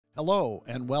Hello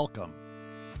and welcome.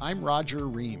 I'm Roger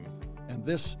Ream, and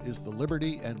this is the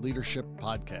Liberty and Leadership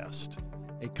Podcast,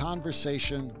 a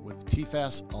conversation with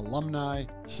TFAS alumni,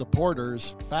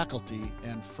 supporters, faculty,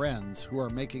 and friends who are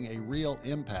making a real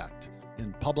impact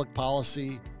in public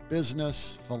policy,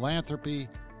 business, philanthropy,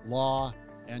 law,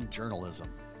 and journalism.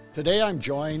 Today I'm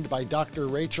joined by Dr.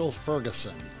 Rachel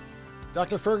Ferguson.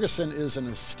 Dr. Ferguson is an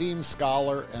esteemed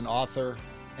scholar and author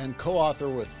and co-author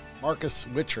with Marcus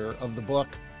Witcher of the book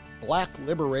Black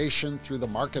Liberation Through the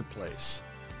Marketplace,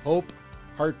 Hope,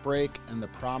 Heartbreak, and the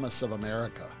Promise of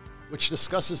America, which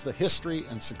discusses the history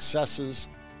and successes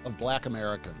of Black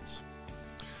Americans.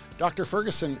 Dr.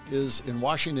 Ferguson is in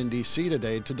Washington, D.C.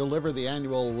 today to deliver the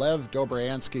annual Lev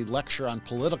Dobriansky Lecture on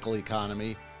Political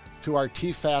Economy to our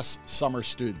TFAS summer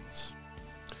students.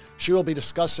 She will be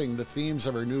discussing the themes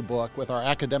of her new book with our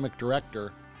academic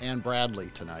director, Ann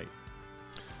Bradley, tonight.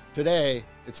 Today,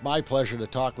 it's my pleasure to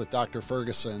talk with Dr.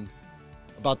 Ferguson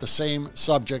about the same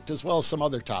subject as well as some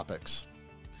other topics.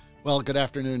 Well, good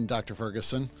afternoon, Dr.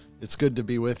 Ferguson. It's good to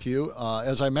be with you.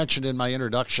 As I mentioned in my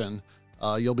introduction,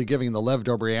 you'll be giving the Lev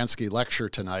Dobriansky Lecture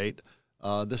tonight.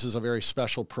 This is a very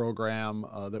special program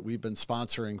that we've been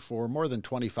sponsoring for more than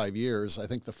 25 years. I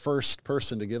think the first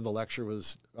person to give the lecture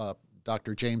was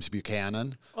Dr. James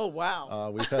Buchanan. Oh,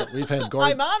 wow. We've had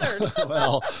Gordon. I'm honored.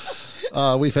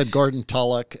 Well, we've had Gordon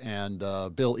Tullock and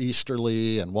Bill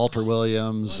Easterly and Walter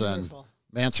Williams Wonderful. and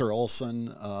Mansur Olson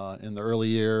in the early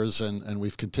years, and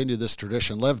we've continued this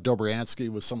tradition. Lev Dobriansky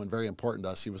was someone very important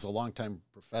to us. He was a longtime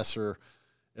professor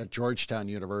at Georgetown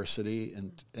University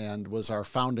and was our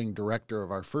founding director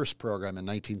of our first program in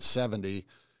 1970,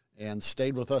 and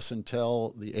stayed with us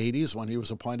until the 80s when he was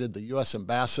appointed the U.S.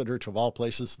 ambassador to, of all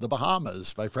places, the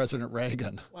Bahamas by President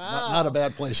Reagan. Wow. Not a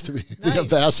bad place to be Nice. the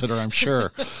ambassador, I'm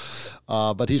sure.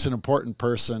 But he's an important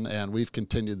person, and we've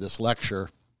continued this lecture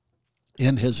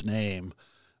in his name.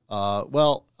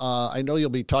 I know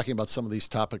you'll be talking about some of these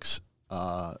topics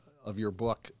of your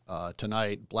book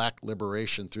tonight, Black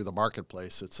Liberation Through the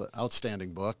Marketplace. It's an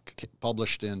outstanding book,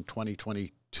 published in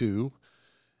 2022.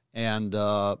 And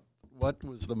what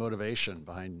was the motivation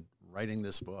behind writing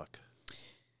this book?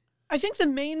 I think the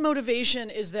main motivation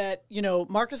is that,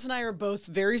 Marcus and I are both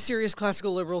very serious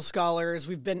classical liberal scholars.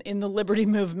 We've been in the liberty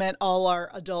movement all our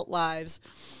adult lives.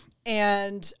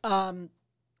 And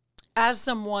as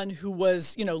someone who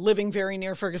was, living very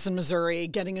near Ferguson, Missouri,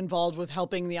 getting involved with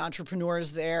helping the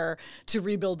entrepreneurs there to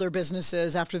rebuild their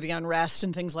businesses after the unrest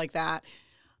and things like that,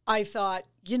 I thought,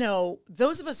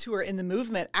 those of us who are in the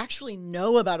movement actually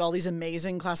know about all these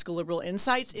amazing classical liberal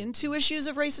insights into issues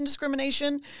of race and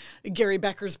discrimination. Gary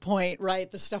Becker's point, right?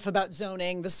 The stuff about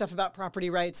zoning, the stuff about property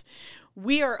rights.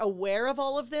 We are aware of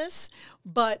all of this,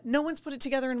 but no one's put it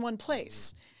together in one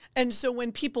place. And so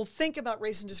when people think about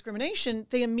race and discrimination,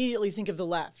 they immediately think of the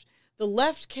left. The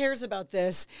left cares about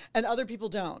this and other people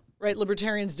don't, right?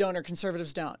 Libertarians don't or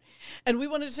conservatives don't. And we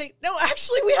wanted to say, no,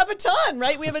 actually we have a ton,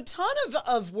 right? We have a ton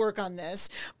of work on this,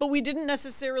 but we didn't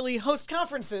necessarily host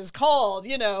conferences called,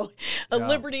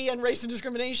 Liberty and Race and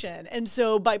Discrimination. And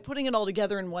so by putting it all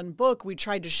together in one book, we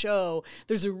tried to show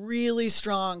there's a really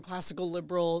strong classical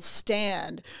liberal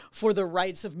stand for the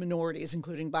rights of minorities,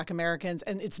 including Black Americans,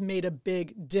 and it's made a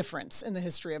big difference in the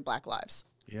history of Black lives.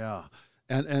 Yeah.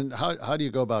 And how do you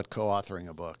go about co-authoring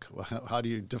a book? How do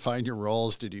you define your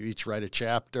roles? Did you each write a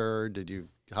chapter?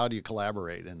 How do you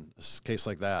collaborate in a case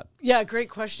like that? Yeah, great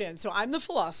question. So I'm the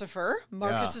philosopher.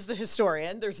 Marcus is the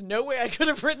historian. There's no way I could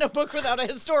have written a book without a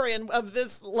historian of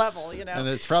this level, And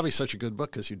it's probably such a good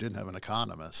book because you didn't have an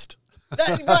economist.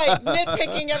 That's right,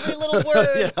 nitpicking every little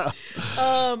word.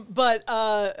 Yeah.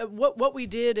 But what we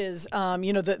did is,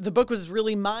 the book was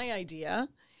really my idea.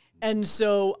 And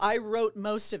so I wrote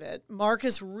most of it.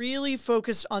 Marcus really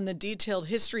focused on the detailed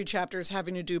history chapters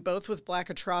having to do both with Black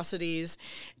atrocities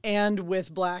and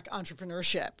with Black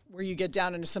entrepreneurship, where you get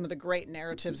down into some of the great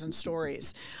narratives and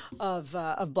stories of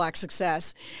Black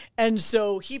success. And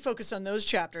so he focused on those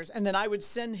chapters. And then I would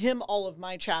send him all of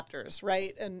my chapters,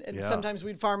 right? And sometimes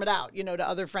we'd farm it out, to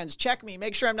other friends. Check me,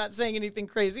 make sure I'm not saying anything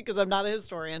crazy because I'm not a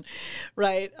historian,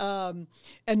 right? And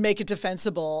make it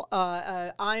defensible.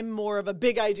 I'm more of a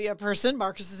big idea person.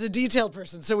 Marcus is a detailed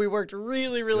person. So we worked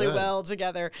really, really well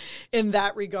together in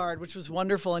that regard, which was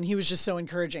wonderful. And he was just so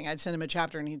encouraging. I'd send him a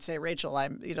chapter and he'd say, Rachel,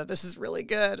 this is really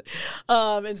good.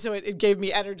 And so it gave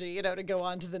me energy, to go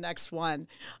on to the next one.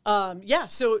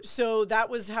 So that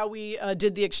was how we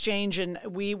did the exchange, and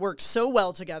we worked so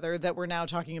well together that we're now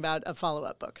talking about a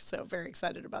follow-up book. So very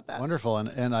excited about that. Wonderful.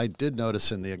 And I did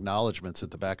notice in the acknowledgments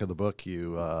at the back of the book,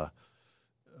 you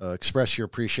express your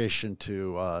appreciation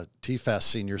to TFAS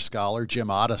senior scholar Jim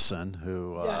Otteson,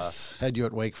 who had you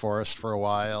at Wake Forest for a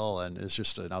while and is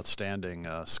just an outstanding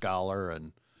scholar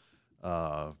and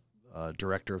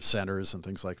director of centers and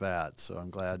things like that. So I'm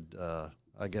glad,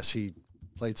 I guess he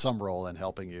played some role in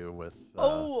helping you with...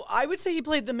 I would say he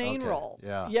played the main role.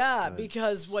 Yeah,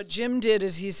 because what Jim did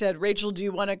is he said, Rachel, do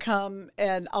you want to come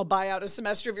and I'll buy out a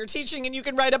semester of your teaching and you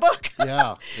can write a book?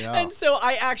 Yeah. And so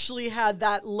I actually had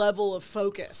that level of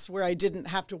focus where I didn't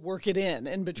have to work it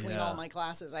in between all my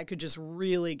classes. I could just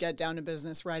really get down to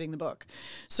business writing the book.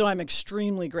 So I'm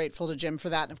extremely grateful to Jim for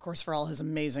that and, of course, for all his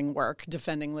amazing work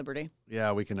defending liberty.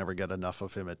 Yeah, we can never get enough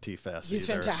of him at TFAS. He's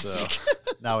fantastic. So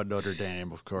now at Notre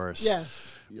Dame, of course.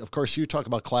 Yes. Of course, you talk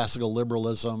about classical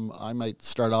liberalism. I might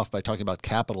start off by talking about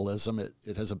capitalism.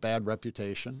 It has a bad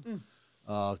reputation,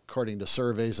 according to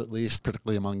surveys at least,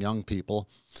 particularly among young people.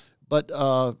 But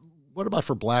what about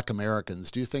for Black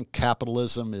Americans? Do you think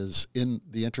capitalism is in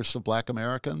the interest of Black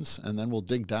Americans? And then we'll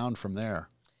dig down from there.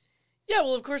 Yeah,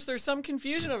 well, of course, there's some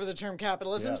confusion over the term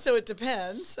capitalism, Yes. so it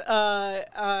depends.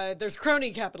 There's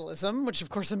crony capitalism, which, of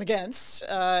course, I'm against,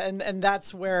 and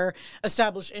that's where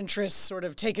established interests sort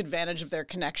of take advantage of their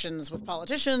connections with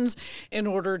politicians in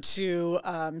order to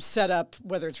set up,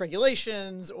 whether it's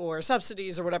regulations or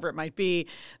subsidies or whatever it might be,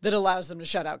 that allows them to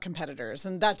shut out competitors.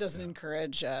 And that doesn't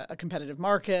encourage a competitive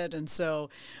market, and so...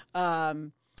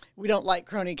 we don't like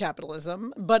crony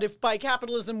capitalism, but if by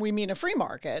capitalism we mean a free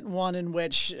market, one in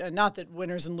which not that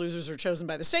winners and losers are chosen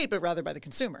by the state, but rather by the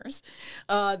consumers,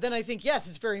 then I think, yes,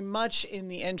 it's very much in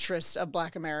the interest of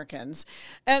Black Americans.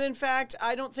 And in fact,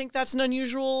 I don't think that's an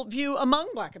unusual view among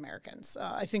Black Americans.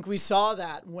 I think we saw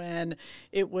that when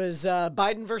it was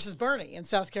Biden versus Bernie in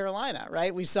South Carolina,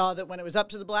 right? We saw that when it was up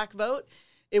to the Black vote,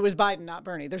 it was Biden, not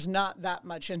Bernie. There's not that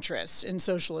much interest in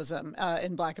socialism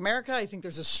in Black America. I think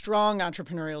there's a strong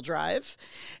entrepreneurial drive.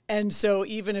 And so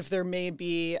even if there may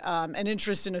be an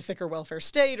interest in a thicker welfare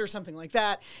state or something like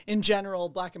that, in general,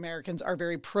 Black Americans are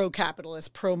very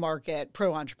pro-capitalist, pro-market,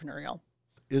 pro-entrepreneurial.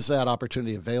 Is that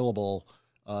opportunity available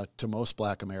to most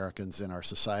Black Americans in our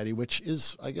society, which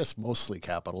is, I guess, mostly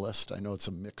capitalist? I know it's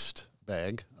a mixed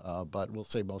bag, but we'll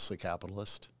say mostly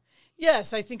capitalist.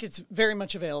 Yes, I think it's very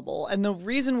much available. And the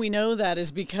reason we know that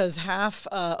is because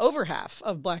over half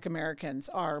of Black Americans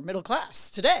are middle class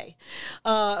today.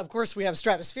 Of course, we have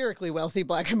stratospherically wealthy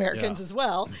Black Americans as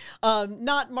well.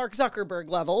 Not Mark Zuckerberg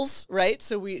levels, right?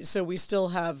 So we still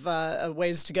have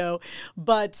ways to go.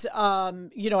 But,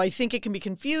 I think it can be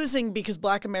confusing because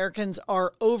Black Americans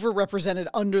are overrepresented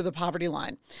under the poverty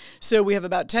line. So we have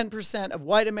about 10% of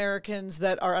white Americans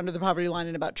that are under the poverty line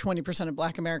and about 20% of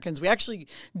Black Americans. We actually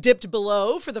dipped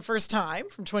below for the first time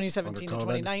from 2017 to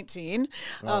 2019,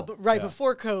 but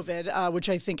before COVID, which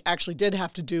I think actually did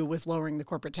have to do with lowering the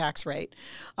corporate tax rate.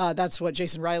 That's what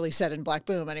Jason Riley said in Black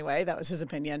Boom anyway. That was his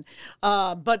opinion.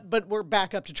 But we're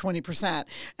back up to 20%.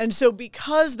 And so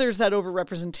because there's that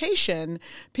overrepresentation,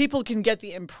 people can get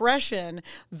the impression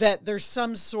that there's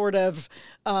some sort of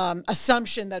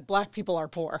assumption that Black people are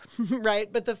poor,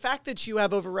 right? But the fact that you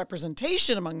have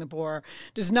overrepresentation among the poor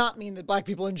does not mean that Black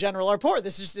people in general are poor.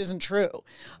 This just isn't true.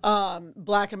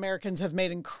 Black Americans have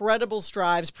made incredible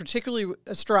strides, particularly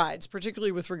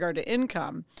with regard to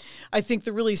income. I think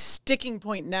the really sticking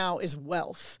point now is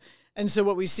wealth. And so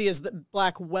what we see is that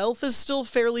Black wealth is still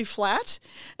fairly flat,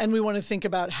 and we want to think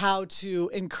about how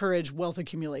to encourage wealth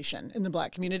accumulation in the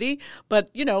Black community. But,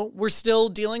 we're still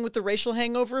dealing with the racial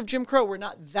hangover of Jim Crow. We're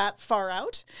not that far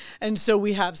out, and so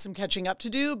we have some catching up to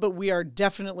do, but we are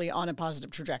definitely on a positive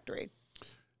trajectory.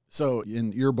 So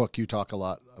in your book, you talk a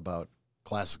lot about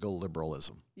classical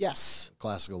liberalism. Yes.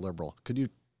 Classical liberal. Could you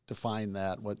define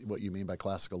that, what you mean by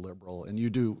classical liberal? And you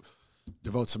do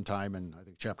devote some time in, I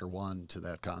think, chapter 1 to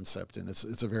that concept, and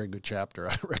it's a very good chapter.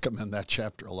 I recommend that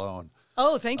chapter alone.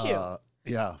 Oh, thank you.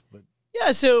 Yeah.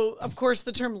 So, of course,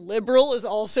 the term liberal is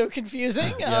also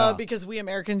confusing because we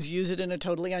Americans use it in a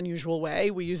totally unusual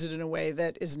way. We use it in a way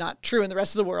that is not true in the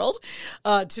rest of the world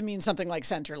to mean something like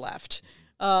center-left.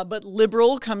 But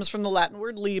liberal comes from the Latin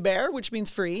word liber, which means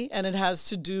free, and it has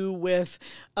to do with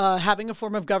having a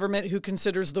form of government who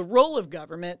considers the role of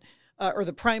government or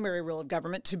the primary role of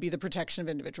government to be the protection of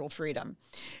individual freedom.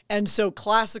 And so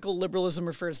classical liberalism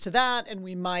refers to that, and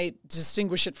we might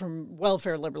distinguish it from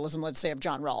welfare liberalism, let's say of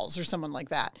John Rawls or someone like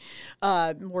that,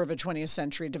 more of a 20th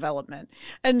century development.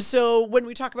 And so when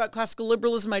we talk about classical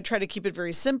liberalism, I try to keep it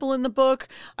very simple in the book.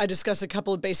 I discuss a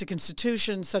couple of basic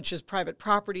institutions such as private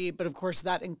property, but of course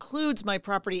that includes my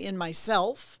property in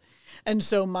myself. And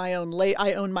so I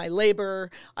own my labor.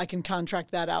 I can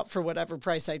contract that out for whatever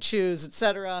price I choose, et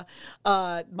cetera.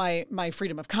 My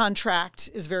freedom of contract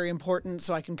is very important,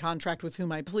 so I can contract with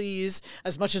whom I please,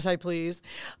 as much as I please,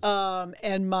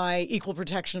 and my equal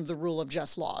protection of the rule of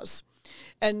just laws.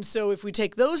 And so if we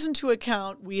take those into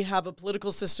account, we have a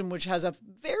political system which has a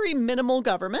very minimal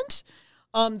government.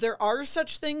 There are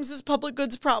such things as public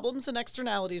goods problems and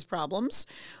externalities problems.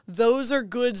 Those are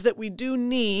goods that we do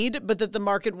need, but that the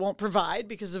market won't provide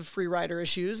because of free rider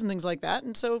issues and things like that.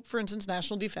 And so, for instance,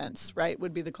 national defense, right,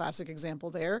 would be the classic example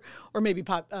there, or maybe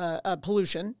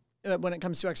pollution when it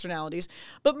comes to externalities.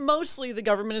 But mostly the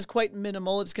government is quite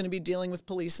minimal. It's going to be dealing with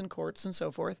police and courts and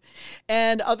so forth.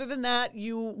 And other than that,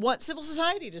 you want civil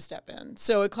society to step in.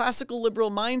 So a classical liberal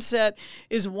mindset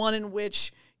is one in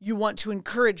which you want to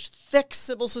encourage thick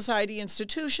civil society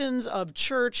institutions of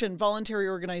church and voluntary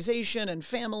organization and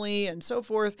family and so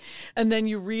forth. And then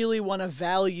you really want to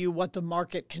value what the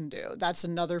market can do. That's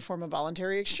another form of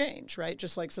voluntary exchange, right?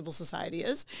 Just like civil society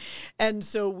is. And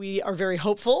so we are very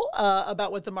hopeful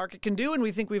about what the market can do. And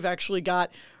we think we've actually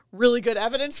got really good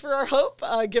evidence for our hope,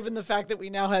 given the fact that we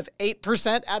now have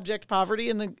 8% abject poverty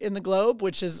in the globe,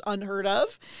 which is unheard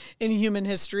of in human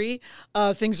history.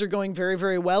 Things are going very,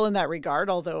 very well in that regard,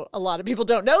 although a lot of people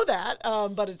don't know that,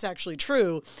 but it's actually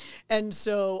true. And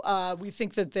so we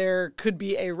think that there could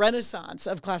be a renaissance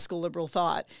of classical liberal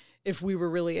thought if we were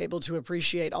really able to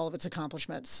appreciate all of its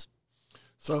accomplishments.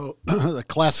 So the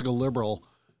classical liberal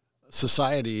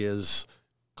society is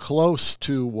close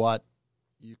to what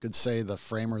you could say the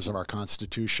framers of our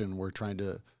Constitution were trying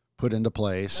to put into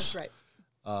place. That's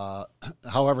right.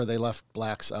 However, they left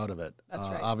blacks out of it. That's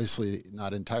right. Obviously,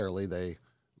 not entirely. They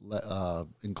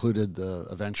included the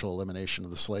eventual elimination of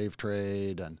the slave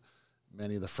trade, and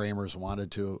many of the framers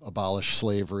wanted to abolish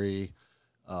slavery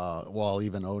while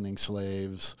even owning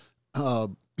slaves.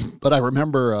 But I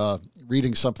remember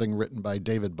reading something written by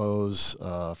David Bowes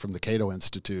from the Cato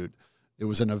Institute. It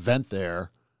was an event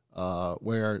there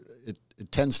where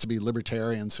it tends to be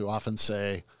libertarians who often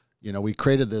say, you know, we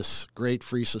created this great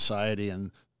free society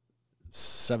in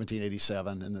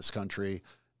 1787 in this country,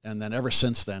 and then ever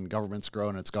since then, government's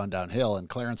grown, it's gone downhill. And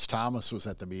Clarence Thomas was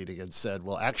at the meeting and said,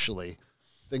 well, actually,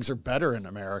 things are better in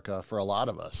America for a lot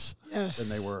of us than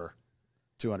they were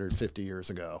 250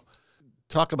 years ago.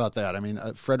 Talk about that. I mean,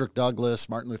 Frederick Douglass,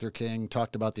 Martin Luther King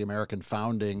talked about the American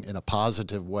founding in a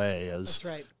positive way, That's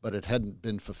right. but it hadn't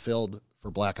been fulfilled for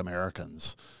Black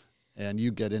Americans. And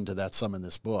you get into that some in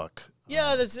this book.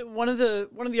 Yeah, that's one of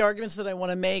the arguments that I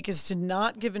want to make is to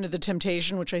not give into the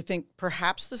temptation, which I think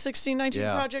perhaps the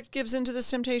 1619 Project gives into this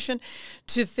temptation,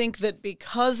 to think that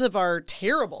because of our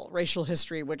terrible racial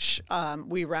history, which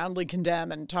we roundly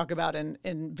condemn and talk about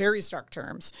in very stark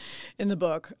terms in the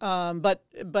book, but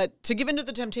to give into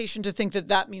the temptation to think that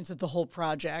that means that the whole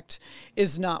project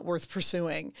is not worth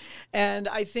pursuing. And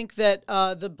I think that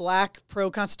the Black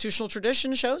pro-constitutional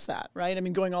tradition shows that, right? I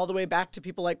mean, going all the way back to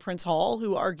people like Prince Hall,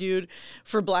 who argued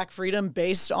for Black freedom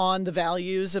based on the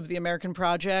values of the American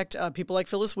project. People like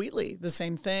Phyllis Wheatley, the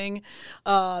same thing.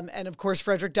 And of course,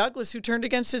 Frederick Douglass, who turned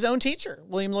against his own teacher,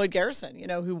 William Lloyd Garrison, you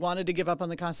know, who wanted to give up on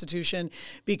the Constitution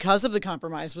because of the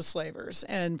compromise with slavers.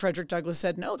 And Frederick Douglass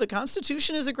said, no, the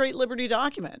Constitution is a great liberty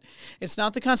document. It's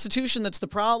not the Constitution that's the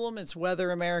problem. It's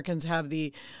whether Americans have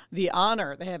the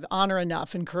honor. They have honor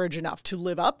enough and courage enough to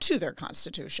live up to their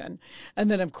Constitution.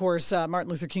 And then, of course, Martin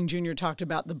Luther King Jr. talked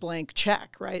about the blank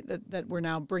check, right, that we're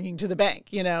now bringing to the bank,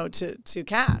 you know, to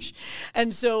cash.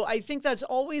 And so I think that's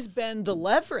always been the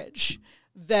leverage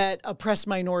that oppressed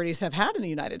minorities have had in the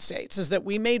United States, is that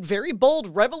we made very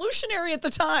bold, revolutionary at the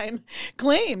time,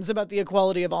 claims about the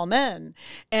equality of all men.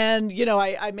 And, you know,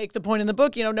 I make the point in the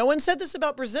book, you know, no one said this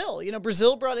about Brazil. You know,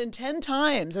 Brazil brought in 10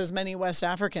 times as many West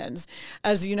Africans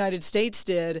as the United States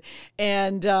did.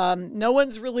 And no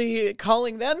one's really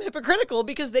calling them hypocritical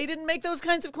because they didn't make those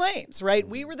kinds of claims, right?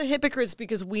 We were the hypocrites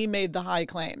because we made the high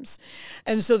claims.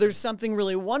 And so there's something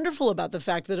really wonderful about the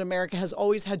fact that America has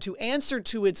always had to answer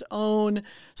to its own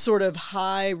sort of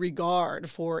high regard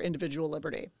for individual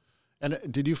liberty. And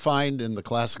did you find in the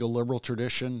classical liberal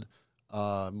tradition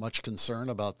much concern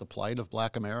about the plight of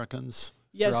Black Americans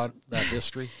throughout that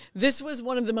history? This was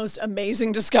one of the most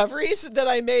amazing discoveries that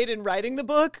I made in writing the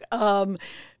book.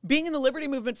 being in the liberty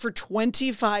movement for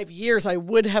 25 years, I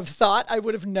would have thought I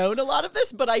would have known a lot of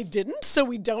this, but I didn't. So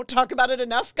we don't talk about it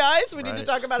enough, guys. We need to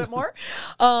talk about it more.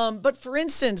 But for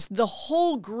instance, the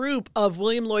whole group of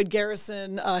William Lloyd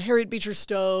Garrison, Harriet Beecher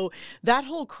Stowe, that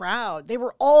whole crowd, they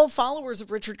were all followers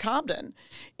of Richard Cobden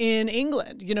in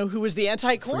England, you know, who was the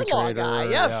anti-corn law guy.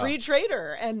 Yeah, free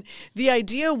trader. And the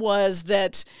idea was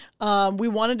that we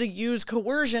wanted to use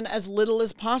coercion as little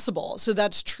as possible. So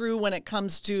that's true when it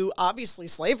comes to, obviously,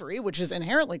 slavery, which is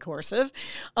inherently coercive,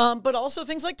 but also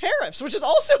things like tariffs, which is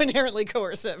also inherently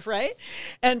coercive, right?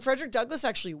 And Frederick Douglass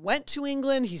actually went to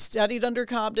England. He studied under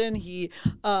Cobden. He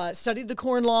studied the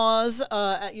corn laws,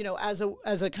 you know,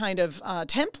 as a kind of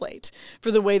template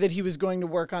for the way that he was going to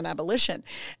work on abolition.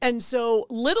 And so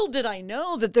little did I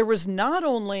know that there was not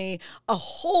only a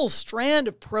whole strand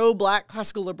of pro-Black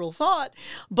classical liberal thought,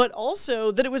 but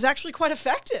also that it was actually quite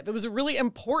effective. It was a really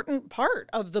important part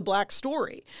of the Black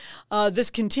story. This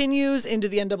continues into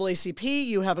the NAACP.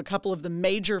 You have a couple of the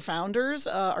major founders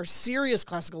are serious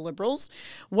classical liberals.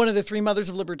 One of the three mothers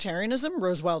of libertarianism,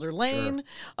 Rose Wilder Lane,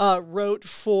 wrote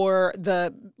for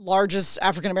the largest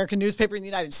African-American newspaper in the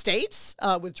United States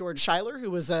with George Schuyler,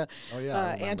 who was a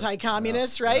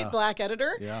anti-communist, Black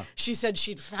editor. Yeah. She said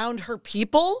she'd found her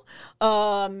people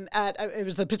it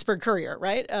was the Pittsburgh Courier,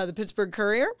 right? The Pittsburgh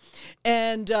Courier.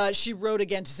 And she wrote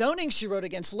against zoning. She wrote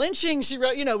against lynching. She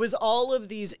wrote, you know, it was all of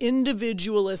these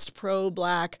individualist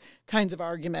pro-Black kinds of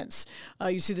arguments.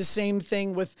 You see the same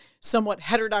thing with somewhat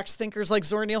heterodox thinkers like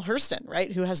Zora Neale Hurston,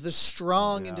 right, who has this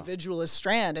strong individualist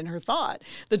strand in her thought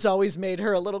that's always made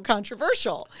her a little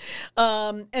controversial.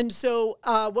 And so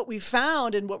what we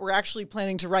found, and what we're actually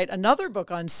planning to write another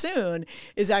book on soon,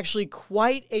 is actually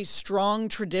quite a strong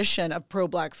tradition of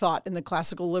pro-Black thought in the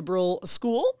classical liberal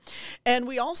school. And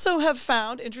we also have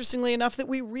found, interestingly enough, that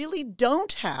we really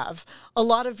don't have a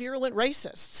lot of virulent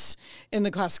racists in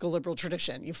the classical liberal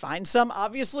tradition. You find some,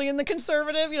 obviously, in the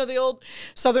conservative, you know, the old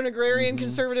Southern agrarian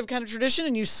conservative kind of tradition,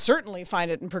 and you certainly find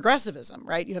it in progressivism,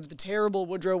 right? You have the terrible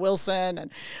Woodrow Wilson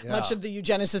and much of the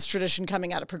eugenicist tradition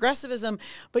coming out of progressivism,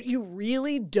 but you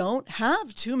really don't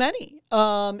have too many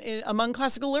among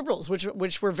classical liberals,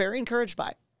 which we're very encouraged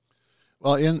by.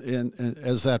 Well, in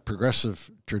as that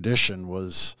progressive tradition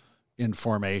was in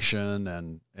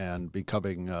formation and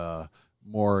becoming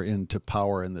more into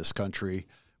power in this country,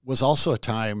 was also a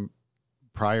time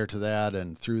prior to that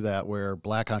and through that where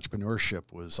Black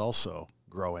entrepreneurship was also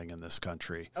growing in this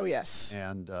country. Oh, yes.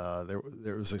 And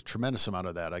there was a tremendous amount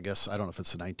of that. I guess, I don't know if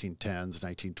it's the 1910s,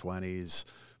 1920s,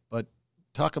 but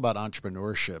talk about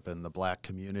entrepreneurship in the Black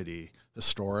community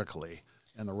historically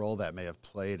and the role that may have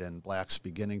played in Blacks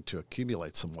beginning to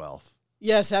accumulate some wealth.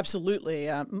 Yes,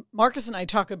 absolutely. Marcus and I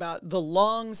talk about the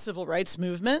long civil rights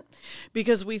movement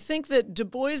because we think that Du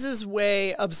Bois's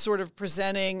way of sort of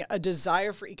presenting a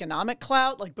desire for economic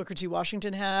clout, like Booker T.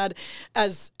 Washington had,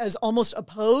 as almost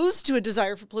opposed to a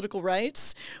desire for political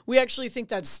rights, we actually think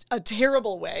that's a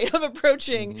terrible way of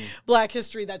approaching Black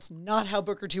history. That's not how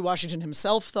Booker T. Washington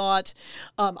himself thought.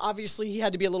 Obviously, he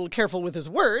had to be a little careful with his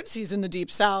words. He's in the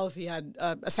Deep South. He had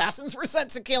assassins were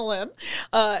sent to kill him,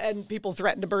 and people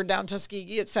threatened to burn down Tuskegee,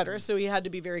 et cetera. So he had to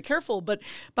be very careful. But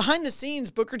behind the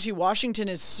scenes, Booker T. Washington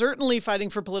is certainly fighting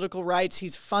for political rights.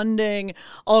 He's funding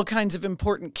all kinds of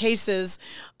important cases,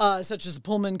 such as the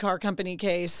Pullman Car Company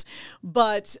case.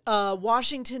 But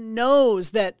Washington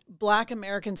knows that Black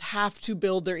Americans have to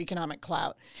build their economic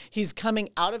clout. He's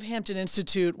coming out of Hampton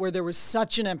Institute, where there was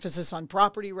such an emphasis on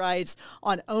property rights,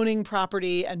 on owning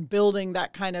property, and building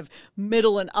that kind of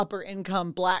middle and upper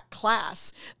income Black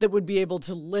class that would be able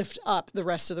to lift up the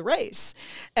rest of the race.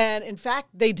 And in fact,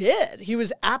 they did. He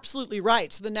was absolutely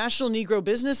right. So the National Negro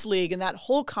Business League and that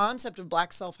whole concept of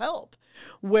Black self-help,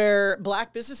 where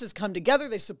Black businesses come together,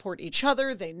 they support each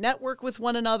other, they network with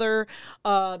one another.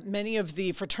 Many of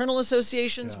the fraternal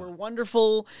associations were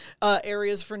wonderful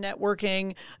areas for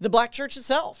networking. The Black church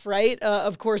itself, right,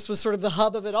 of course, was sort of the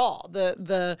hub of it all,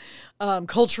 the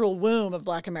cultural womb of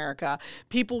Black America.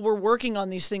 People were working on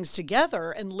these things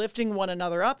together and lifting one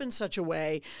another up in such a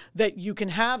way that you can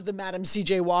have the Madam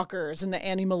C.J. Walkers and the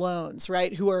Annie Malones,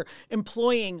 right, who are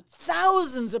employing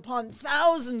thousands upon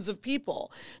thousands of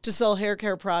people to sell hair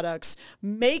care products,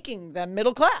 making them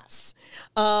middle class.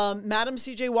 Madam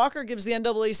C.J. Walker gives the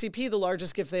NAACP the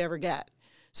largest gift they ever get.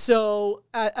 So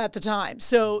at the time.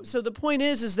 So the point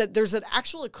is that there's an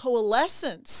actual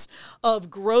coalescence of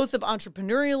growth of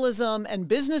entrepreneurialism and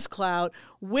business clout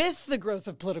with the growth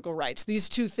of political rights. These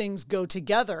two things go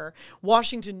together.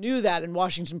 Washington knew that, and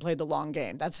Washington played the long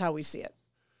game. That's how we see it.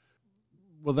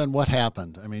 Well, then what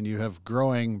happened? I mean, you have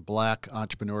growing Black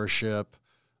entrepreneurship.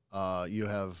 You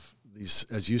have these,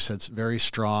 as you said, very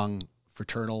strong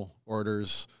fraternal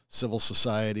orders, civil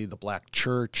society, the black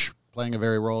church playing a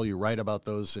very role. You write about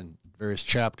those in various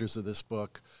chapters of this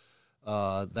book.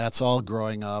 That's all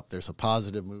growing up. There's a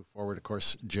positive move forward. Of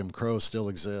course, Jim Crow still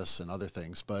exists and other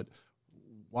things, but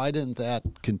why didn't that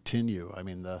continue? I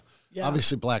mean,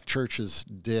 obviously black churches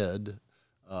did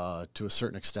to a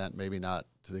certain extent, maybe not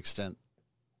to the extent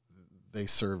they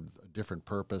served a different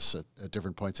purpose at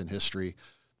different points in history.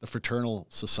 The fraternal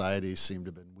societies seem to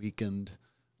have been weakened.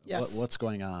 Yes. What's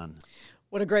going on?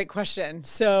 What a great question.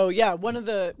 So yeah, one of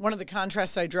the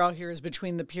contrasts I draw here is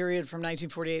between the period from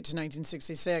 1948 to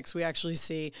 1966. We actually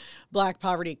see black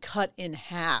poverty cut in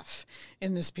half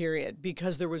in this period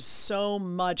because there was so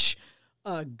much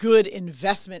good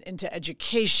investment into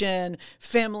education,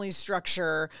 family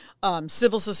structure,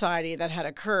 civil society that had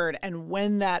occurred. And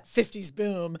when that 50s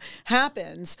boom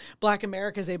happens, Black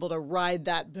America is able to ride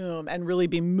that boom and really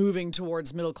be moving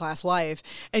towards middle-class life.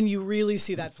 And you really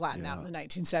see that flatten out in the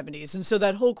 1970s. And so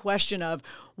that whole question of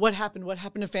what happened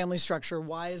to family structure?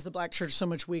 Why is the black church so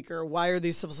much weaker? Why are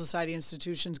these civil society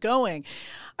institutions going?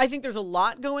 I think there's a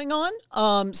lot going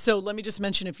on. So let me just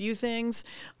mention a few things.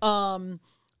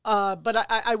 But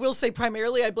I will say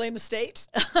primarily I blame the state.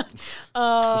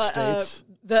 The states?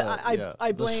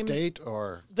 I blame the state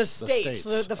or the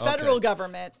states. The federal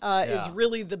government is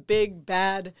really the big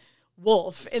bad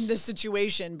wolf in this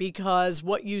situation because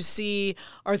what you see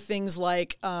are things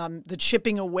like the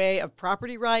chipping away of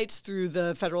property rights through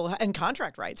the federal and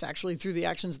contract rights actually through the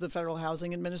actions of the Federal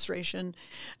Housing Administration.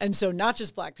 And so not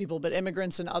just black people, but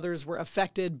immigrants and others were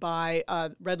affected by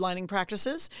redlining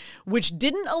practices, which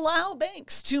didn't allow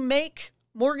banks to make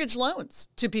mortgage loans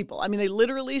to people. I mean, they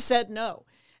literally said no.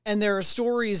 And there are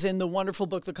stories in the wonderful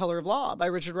book, The Color of Law by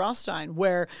Richard Rothstein,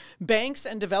 where banks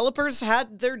and developers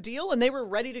had their deal and they were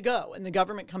ready to go. And the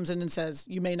government comes in and says,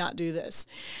 you may not do this.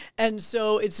 And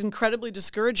so it's incredibly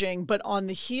discouraging. But on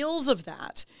the heels of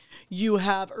that, you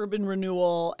have urban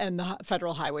renewal and the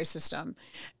federal highway system.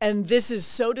 And this is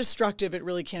so destructive, it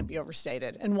really can't be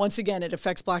overstated. And once again, it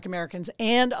affects Black Americans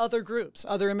and other groups.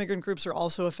 Other immigrant groups are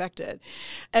also affected.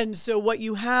 And so what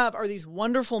you have are these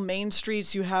wonderful main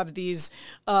streets. You have these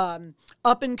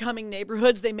up-and-coming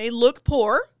neighborhoods. They may look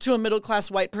poor to a middle-class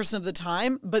white person of the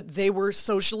time, but they were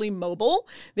socially mobile.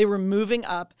 They were moving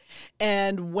up.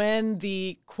 And when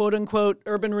the quote-unquote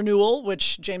urban renewal,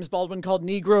 which James Baldwin called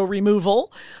Negro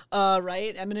removal,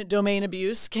 eminent domain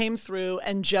abuse, came through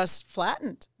and just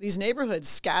flattened these neighborhoods,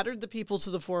 scattered the people to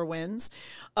the four winds.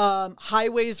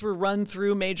 Highways were run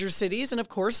through major cities, and of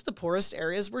course, the poorest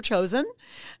areas were chosen.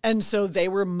 And so they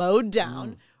were mowed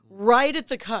down. Right at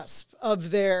the cusp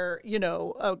of their,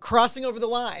 crossing over the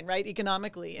line, right,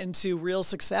 economically into real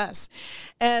success.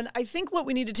 And I think what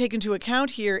we need to take into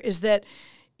account here is that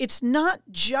it's not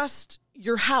just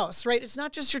your house, right? It's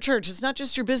not just your church. It's not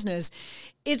just your business.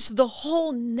 It's the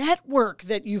whole network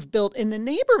that you've built in the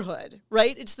neighborhood,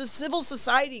 right? It's the civil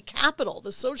society capital,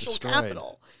 the social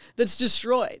capital that's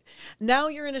destroyed. Now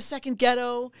you're in a second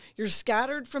ghetto. You're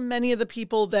scattered from many of the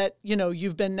people that,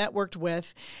 you've been networked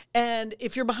with. And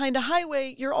if you're behind a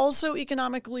highway, you're also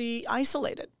economically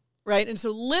isolated. Right. And so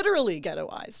literally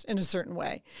ghettoized in a certain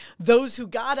way. Those who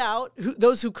got out,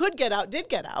 those who could get out, did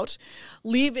get out,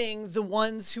 leaving the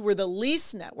ones who were the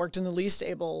least networked and the least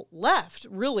able left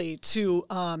really to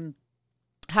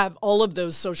have all of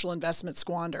those social investments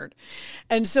squandered.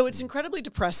 And so it's incredibly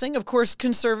depressing. Of course,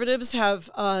 conservatives have,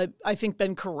 I think,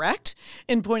 been correct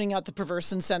in pointing out the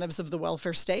perverse incentives of the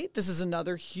welfare state. This is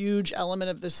another huge element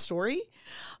of this story.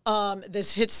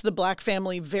 This hits the Black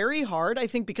family very hard, I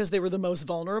think, because they were the most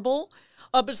vulnerable.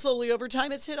 But slowly over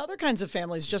time, it's hit other kinds of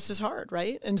families just as hard,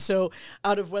 right? And so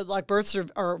out-of-wedlock births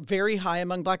are very high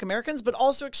among Black Americans, but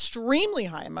also extremely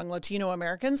high among Latino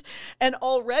Americans, and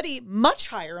already much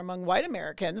higher among white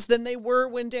Americans than they were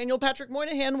when Daniel Patrick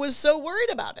Moynihan was so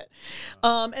worried about it.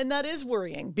 And that is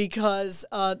worrying because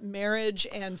marriage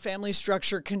and family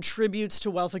structure contributes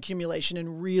to wealth accumulation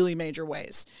in really major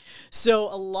ways.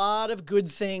 So a lot of good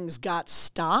things got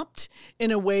stopped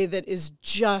in a way that is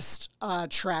just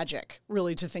tragic, really,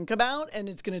 to think about, and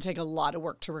it's going to take a lot of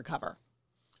work to recover.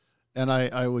 And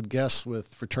I would guess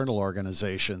with fraternal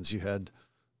organizations, you had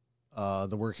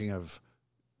the working of,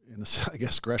 I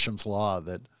guess, Gresham's law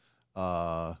that,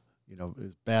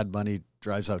 bad money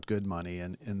drives out good money.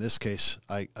 And in this case,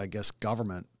 I guess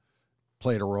government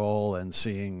played a role in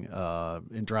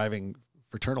in driving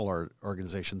fraternal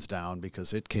organizations down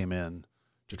because it came in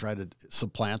to try to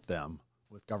supplant them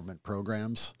with government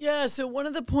programs. Yeah, so one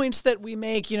of the points that we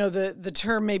make, the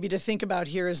term maybe to think about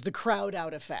here is the crowd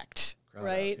out effect,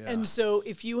 right? And so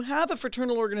if you have a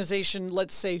fraternal organization,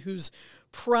 let's say, whose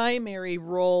primary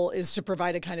role is to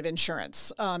provide a kind of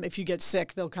insurance. If you get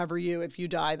sick, they'll cover you. If you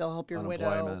die, they'll help your widow.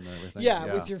 Unemployment and everything.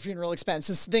 Yeah, with your funeral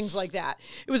expenses, things like that.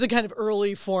 It was a kind of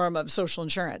early form of social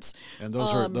insurance. And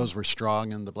those were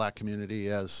strong in the Black community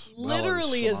as well.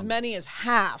 Literally as many as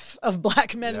half of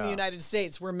Black men in the United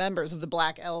States were members of the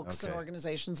Black Elks and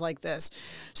organizations like this.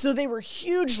 So they were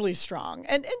hugely strong.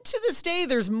 And to this day,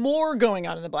 there's more going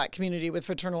on in the Black community with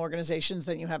fraternal organizations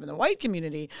than you have in the white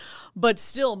community, but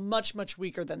still much, much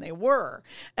weaker than they were.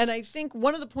 And I think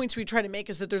one of the points we try to make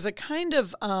is that there's a kind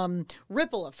of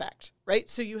ripple effect, right?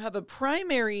 So you have a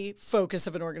primary focus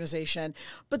of an organization,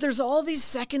 but there's all these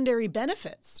secondary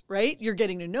benefits, right? You're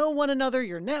getting to know one another,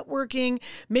 you're networking.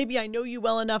 Maybe I know you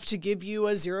well enough to give you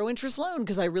a zero interest loan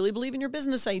because I really believe in your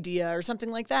business idea or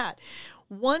something like that.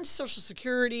 Once Social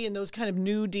Security and those kind of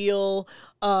New Deal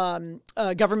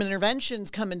government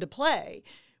interventions come into play,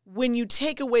 when you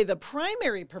take away the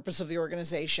primary purpose of the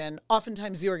organization,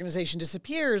 oftentimes the organization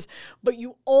disappears, but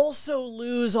you also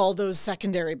lose all those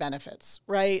secondary benefits,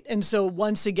 right? And so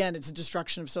once again, it's a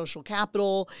destruction of social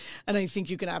capital. And I think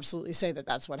you can absolutely say that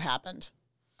that's what happened.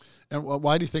 And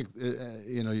why do you think,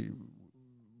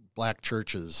 Black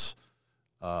churches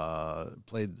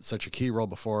played such a key role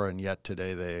before, and yet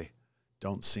today they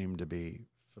don't seem to be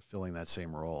fulfilling that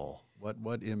same role?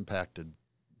 What impacted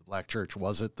Black church?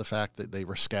 Was it the fact that they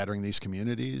were scattering these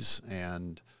communities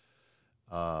and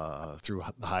through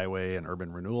the highway and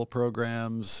urban renewal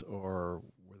programs, or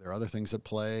were there other things at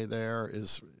play there?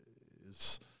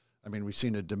 We've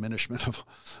seen a diminishment of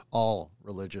all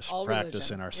religious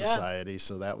practice in our society,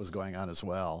 so that was going on as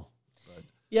well.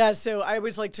 Yeah, so I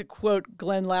always like to quote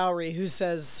Glenn Lowry, who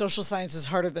says social science is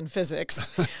harder than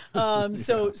physics.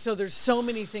 So there's so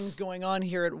many things going on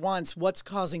here at once. What's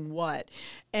causing what?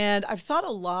 And I've thought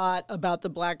a lot about the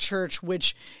Black church,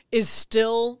 which is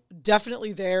still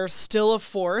definitely there, still a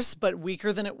force, but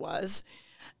weaker than it was.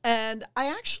 And I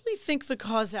actually think the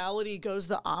causality goes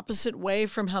the opposite way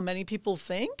from how many people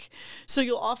think. So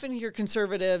you'll often hear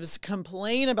conservatives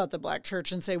complain about the Black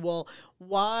church and say, well,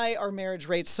 why are marriage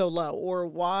rates so low? Or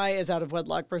why is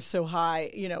out-of-wedlock birth so high?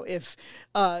 If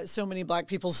so many Black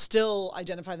people still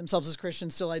identify themselves as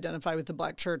Christians, still identify with the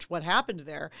Black church, what happened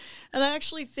there? And I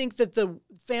actually think that the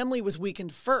family was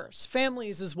weakened first.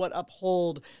 Families is what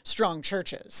uphold strong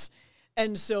churches.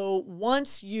 And so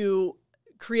once you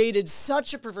created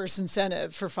such a perverse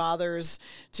incentive for fathers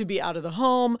to be out of the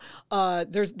home.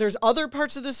 There's other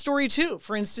parts of this story too.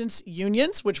 For instance,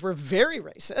 unions, which were very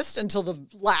racist until the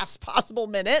last possible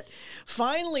minute,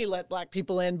 finally let Black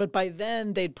people in. But by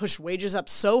then they'd pushed wages up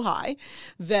so high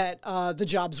that the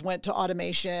jobs went to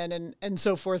automation and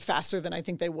so forth faster than I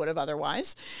think they would have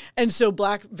otherwise. And so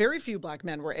very few Black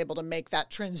men were able to make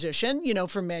that transition,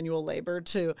 from manual labor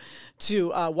to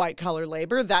white collar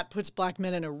labor. That puts Black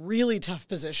men in a really tough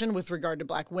position with regard to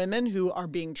Black women who are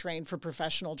being trained for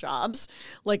professional jobs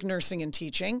like nursing and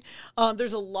teaching.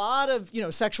 There's a lot of,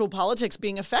 sexual politics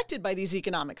being affected by these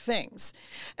economic things.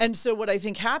 And so what I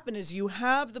think happened is you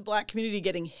have the Black community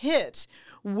getting hit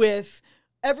with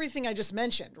everything I just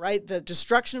mentioned, right? The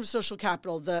destruction of social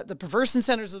capital, the perverse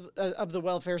incentives of the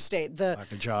welfare state, the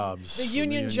lack of jobs, the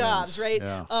union jobs, right?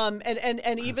 Yeah.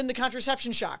 And even the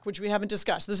contraception shock, which we haven't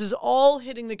discussed. This is all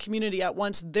hitting the community at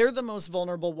once. They're the most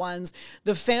vulnerable ones.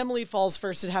 The family falls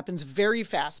first. It happens very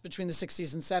fast between the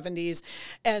 60s and 70s.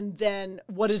 And then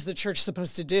what is the church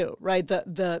supposed to do, right?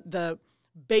 The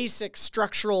basic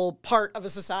structural part of a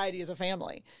society is a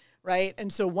family. Right.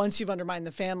 And so once you've undermined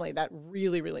the family, that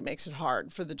really, really makes it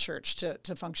hard for the church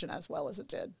to function as well as it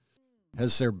did.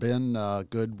 Has there been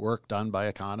good work done by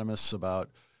economists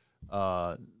about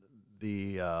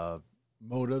the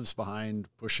motives behind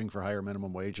pushing for higher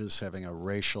minimum wages having a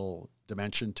racial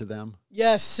dimension to them?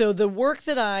 Yes. So the work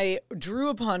that I drew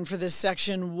upon for this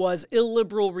section was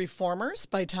Illiberal Reformers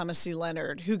by Thomas C.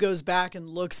 Leonard, who goes back and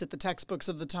looks at the textbooks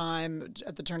of the time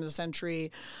at the turn of the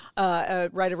century,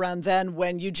 right around then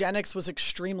when eugenics was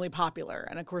extremely popular.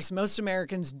 And of course, most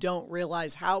Americans don't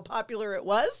realize how popular it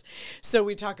was. So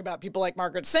we talk about people like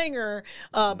Margaret Sanger,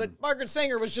 but Margaret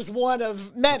Sanger was just one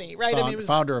of many, right? It was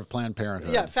founder of Planned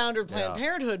Parenthood. Yeah, founder of Planned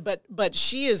Parenthood, but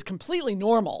she is completely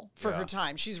normal for her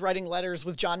time. She's writing letters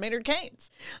with John Maynard Keynes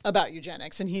about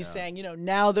eugenics. And he's saying,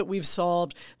 now that we've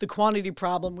solved the quantity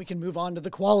problem, we can move on to the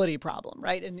quality problem,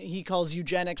 right? And he calls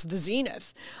eugenics the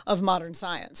zenith of modern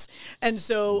science. And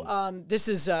so this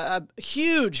is a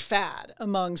huge fad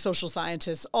among social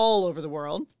scientists all over the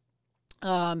world.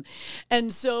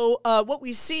 And so what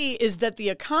we see is that the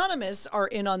economists are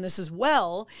in on this as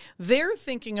well. They're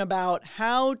thinking about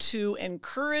how to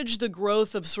encourage the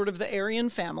growth of sort of the Aryan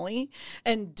family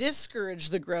and discourage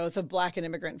the growth of Black and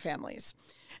immigrant families.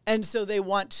 And so they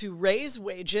want to raise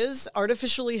wages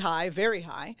artificially high, very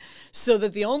high, so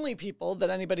that the only people that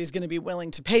anybody's going to be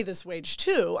willing to pay this wage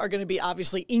to are going to be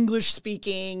obviously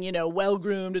English-speaking,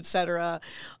 well-groomed, et cetera,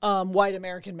 white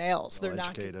American males. They're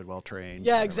educated, well-trained.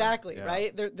 Yeah, whatever. exactly, Yeah.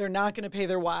 right? They're not going to pay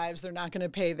their wives. They're not going to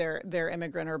pay their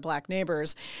immigrant or black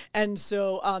neighbors. And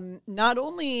so not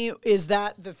only is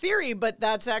that the theory, but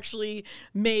that's actually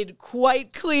made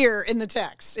quite clear in the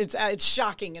text. It's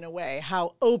shocking in a way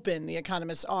how open the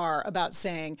economists are about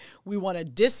saying we want to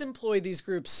disemploy these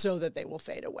groups so that they will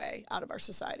fade away out of our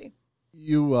society.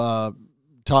 You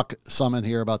talk some in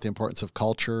here about the importance of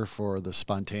culture for the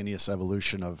spontaneous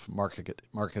evolution of market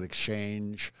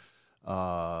exchange.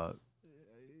 I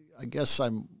guess I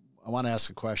want to ask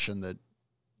a question that,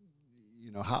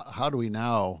 how do we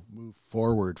now move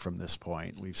forward from this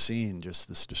point? We've seen just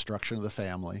this destruction of the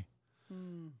family,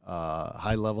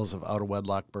 high levels of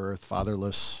out-of-wedlock birth,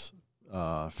 fatherless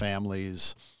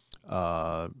families,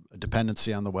 a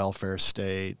dependency on the welfare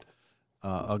state,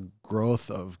 a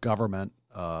growth of government,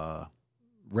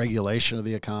 regulation of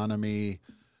the economy.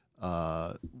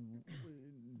 Do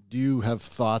you have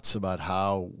thoughts about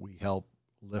how we help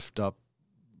lift up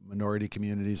minority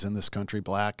communities in this country,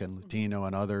 Black and Latino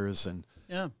and others, and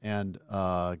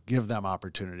give them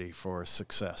opportunity for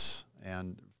success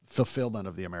and fulfillment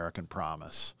of the American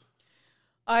promise?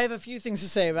 I have a few things to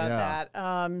say about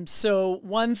that. So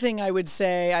one thing I would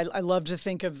say, I love to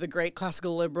think of the great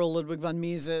classical liberal Ludwig von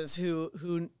Mises,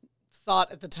 who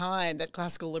thought at the time that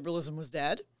classical liberalism was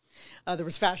dead. There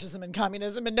was fascism and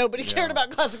communism, and nobody cared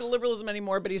about classical liberalism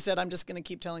anymore, but he said, I'm just going to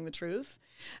keep telling the truth.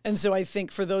 And so I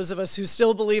think for those of us who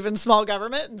still believe in small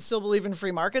government and still believe in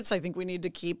free markets, I think we need to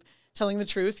keep telling the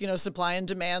truth. Supply and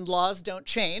demand laws don't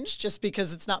change just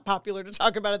because it's not popular to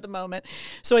talk about at the moment.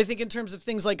 So I think in terms of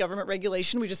things like government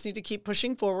regulation, we just need to keep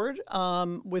pushing forward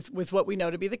with what we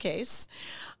know to be the case.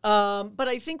 But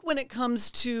I think when it comes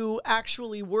to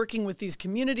actually working with these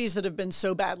communities that have been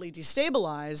so badly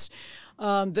destabilized,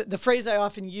 the phrase I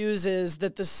often use is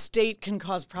that the state can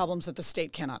cause problems that the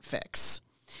state cannot fix.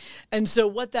 And so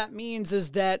what that means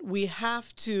is that we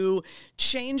have to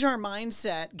change our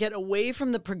mindset, get away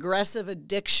from the progressive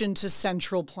addiction to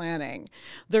central planning.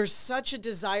 There's such a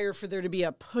desire for there to be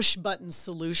a push-button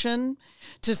solution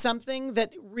to something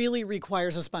that really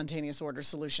requires a spontaneous order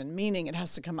solution, meaning it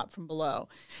has to come up from below.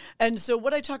 And so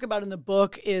what I talk about in the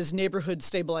book is neighborhood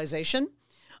stabilization.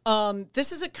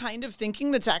 This is a kind of thinking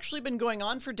that's actually been going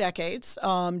on for decades.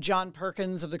 John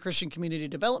Perkins of the Christian Community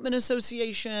Development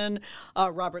Association,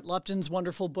 Robert Lupton's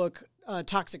wonderful book,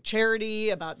 Toxic Charity,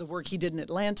 about the work he did in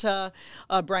Atlanta,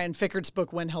 Brian Fickert's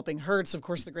book, When Helping Hurts, of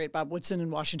course, the great Bob Woodson in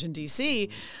Washington, D.C.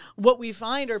 What we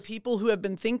find are people who have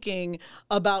been thinking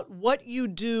about what you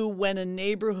do when a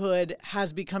neighborhood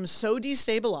has become so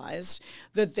destabilized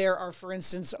that there are, for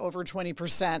instance, over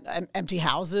 20% empty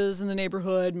houses in the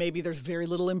neighborhood. Maybe there's very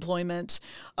little employment,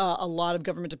 a lot of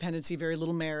government dependency, very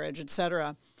little marriage, et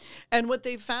cetera. And what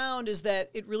they found is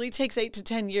that it really takes 8 to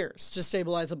 10 years to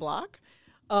stabilize a block.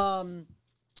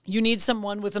 You need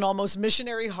someone with an almost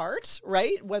missionary heart,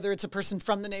 right? Whether it's a person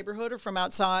from the neighborhood or from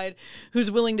outside who's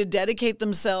willing to dedicate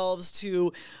themselves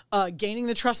to gaining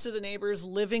the trust of the neighbors,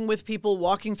 living with people,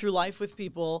 walking through life with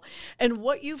people. And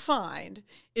what you find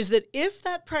is that if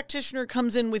that practitioner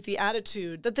comes in with the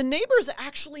attitude that the neighbors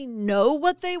actually know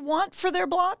what they want for their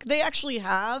block, they actually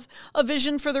have a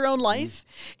vision for their own life.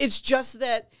 It's just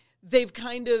that they've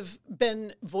kind of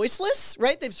been voiceless,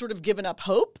 right? They've sort of given up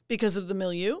hope because of the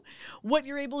milieu. What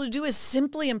you're able to do is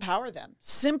simply empower them,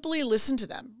 simply listen to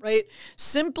them, right?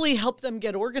 Simply help them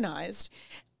get organized,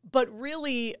 but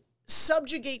really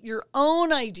subjugate your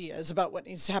own ideas about what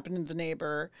needs to happen to the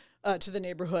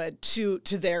neighborhood to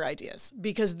their ideas,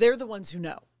 because they're the ones who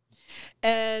know.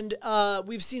 And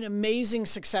we've seen amazing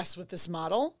success with this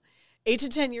model. 8 to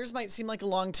 10 years might seem like a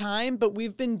long time, but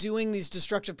we've been doing these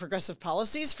destructive progressive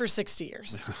policies for 60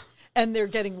 years. And they're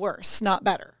getting worse, not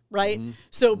better, right?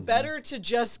 So better to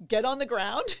just get on the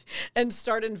ground and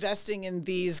start investing in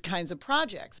these kinds of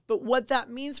projects. But what that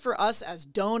means for us as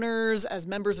donors, as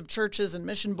members of churches and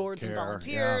mission boards and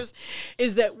volunteers,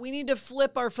 is that we need to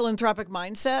flip our philanthropic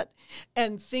mindset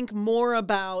and think more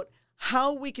about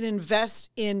how we can invest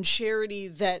in charity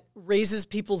that raises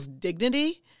people's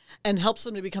dignity and helps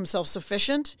them to become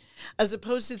self-sufficient, as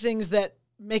opposed to things that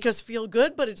make us feel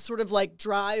good, but it's sort of like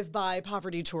drive-by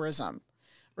poverty tourism,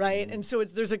 right? And so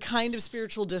there's a kind of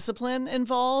spiritual discipline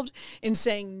involved in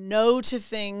saying no to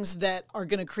things that are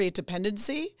going to create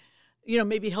dependency,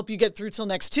 maybe help you get through till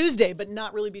next Tuesday, but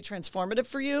not really be transformative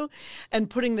for you, and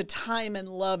putting the time and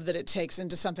love that it takes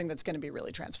into something that's going to be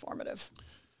really transformative.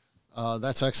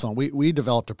 That's excellent. We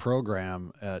developed a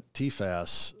program at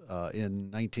TFAS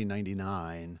in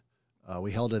 1999.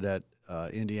 We held it at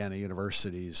Indiana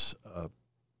University's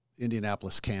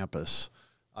Indianapolis campus,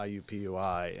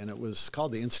 IUPUI, and it was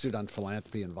called the Institute on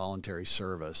Philanthropy and Voluntary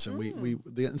Service. And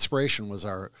the inspiration was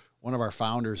one of our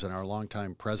founders and our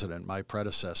longtime president, my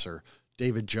predecessor,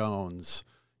 David Jones.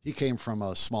 He came from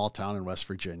a small town in West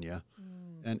Virginia,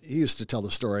 and he used to tell the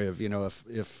story of,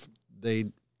 if they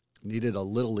needed a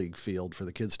Little League field for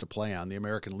the kids to play on, the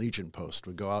American Legion Post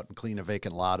would go out and clean a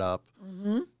vacant lot up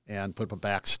and put up a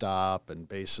backstop and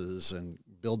bases and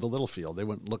build the little field. They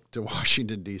wouldn't look to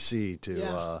Washington, D.C.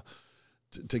 to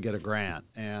get a grant.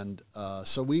 And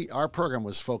so our program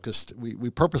was focused, we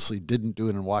purposely didn't do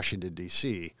it in Washington,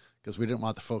 D.C. because we didn't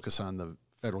want the focus on the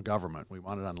federal government. We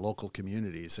wanted on local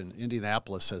communities. And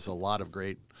Indianapolis has a lot of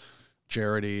great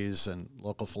charities and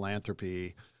local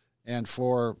philanthropy. And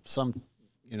for some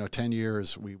 10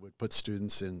 years, we would put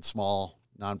students in small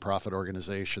nonprofit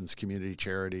organizations, community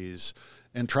charities,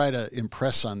 and try to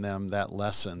impress on them that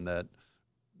lesson that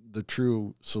the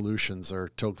true solutions are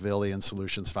Tocquevillian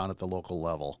solutions found at the local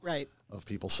level of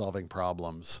people solving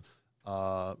problems.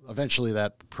 Eventually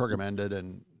that program ended,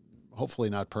 and hopefully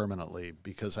not permanently,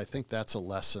 because I think that's a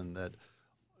lesson that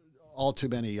all too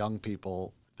many young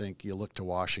people think you look to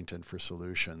Washington for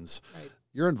solutions. Right.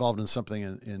 You're involved in something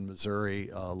in Missouri,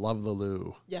 Love the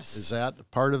Lou. Yes. Is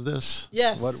that part of this?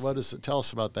 Yes. What is it? Tell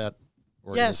us about that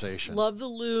organization. Yes. Love the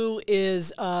Lou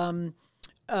is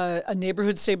a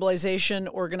neighborhood stabilization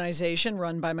organization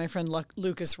run by my friend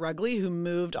Lucas Rugley, who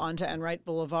moved onto Enright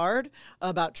Boulevard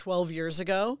about 12 years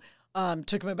ago.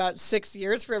 Took him about 6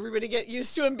 years for everybody to get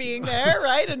used to him being there,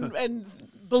 right? And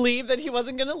believe that he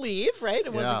wasn't going to leave, right?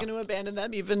 And wasn't going to abandon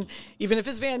them, even if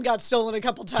his van got stolen a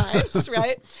couple times,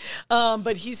 right?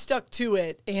 But he stuck to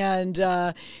it,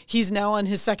 and he's now on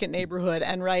his second neighborhood.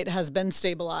 Enright has been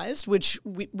stabilized,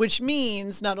 which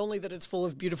means not only that it's full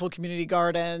of beautiful community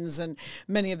gardens and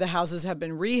many of the houses have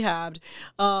been rehabbed,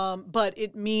 but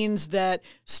it means that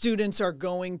students are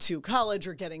going to college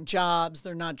or getting jobs.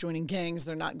 They're not joining gangs.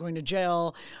 They're not going to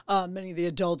jail. Many of the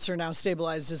adults are now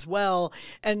stabilized as well.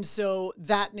 And so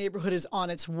that neighborhood is on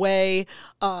its way.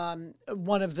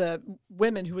 One of the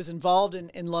women who was involved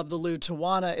in Love the Lou,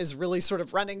 Tawana, is really sort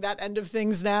of running that end of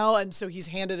things now. And so he's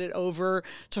handed it over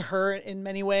to her in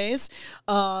many ways.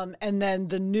 And then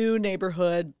the new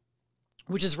neighborhood,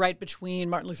 which is right between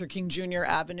Martin Luther King Jr.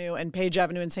 Avenue and Page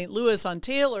Avenue in St. Louis on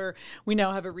Taylor, we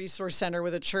now have a resource center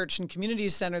with a church and community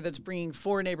center that's bringing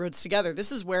 4 neighborhoods together.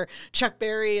 This is where Chuck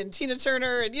Berry and Tina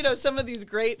Turner and, some of these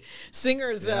great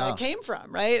singers came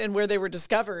from, right? And where they were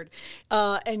discovered.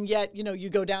 And yet, you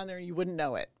go down there and you wouldn't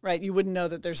know it, right? You wouldn't know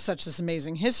that there's such this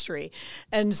amazing history.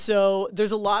 And so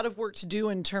there's a lot of work to do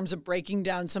in terms of breaking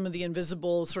down some of the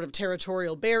invisible sort of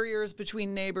territorial barriers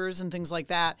between neighbors and things like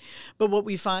that. But what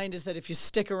we find is that if you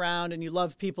stick around and you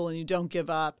love people and you don't give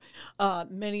up,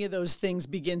 many of those things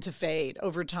begin to fade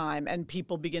over time, and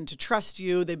people begin to trust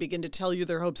you. They begin to tell you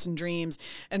their hopes and dreams,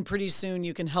 and pretty soon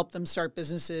you can help them start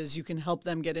businesses. You can help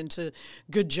them get into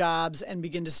good jobs and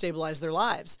begin to stabilize their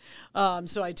lives.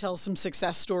 So I tell some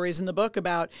success stories in the book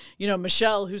about,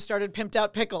 Michelle, who started Pimped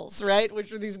Out Pickles, right?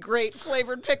 Which are these great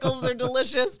flavored pickles. They're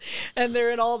delicious, and they're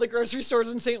in all the grocery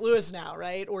stores in St. Louis now,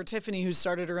 right? Or Tiffany, who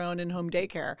started her own in-home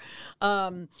daycare.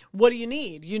 What do you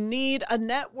need? You need a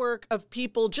network of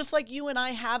people just like you and I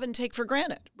have and take for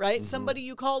granted, right? Mm-hmm. Somebody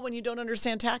you call when you don't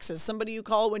understand taxes, somebody you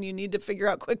call when you need to figure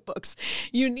out QuickBooks.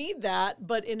 You need that,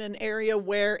 but in an area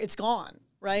where it's gone,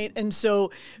 right? And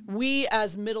so we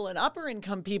as middle and upper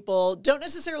income people don't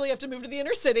necessarily have to move to the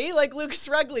inner city like Lucas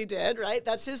Rugley did, right?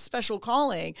 That's his special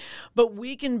calling, but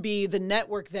we can be the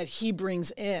network that he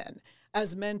brings in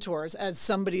as mentors, as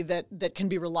somebody that can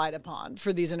be relied upon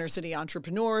for these inner city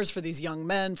entrepreneurs, for these young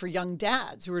men, for young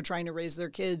dads who are trying to raise their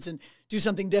kids and do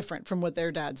something different from what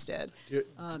their dads did. Do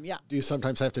you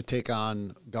sometimes have to take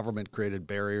on government-created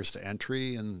barriers to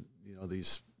entry? And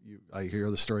I hear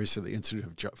the stories of the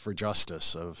Institute for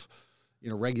Justice of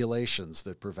regulations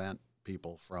that prevent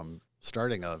people from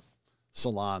starting a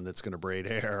salon that's going to braid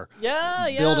hair,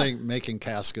 making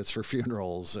caskets for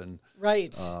funerals, and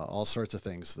all sorts of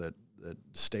things that the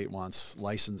state wants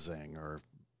licensing or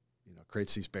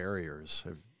creates these barriers.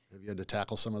 Have you had to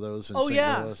tackle some of those in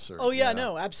St. Louis?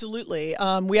 No, absolutely.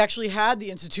 We actually had the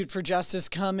Institute for Justice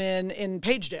come in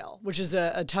Pagedale, which is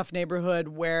a tough neighborhood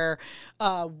where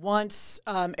once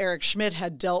Eric Schmidt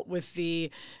had dealt with the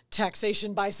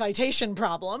taxation by citation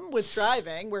problem with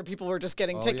driving, where people were just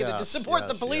getting ticketed to support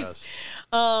the police.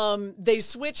 They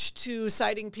switched to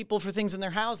citing people for things in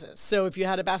their houses. So if you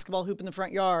had a basketball hoop in the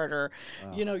front yard, or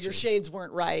your shades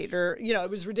weren't right, or it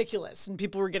was ridiculous, and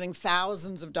people were getting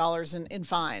thousands of dollars in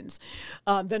fines.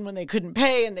 Then when they couldn't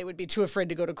pay, and they would be too afraid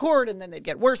to go to court, and then they'd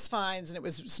get worse fines, and it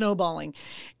was snowballing.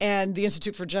 And the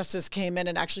Institute for Justice came in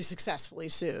and actually successfully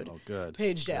sued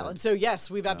Pagedale. And so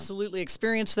yes, we've absolutely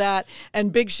experienced that.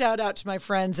 And big shout out to my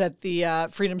friends at the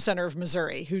Freedom Center of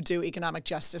Missouri, who do economic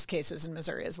justice cases in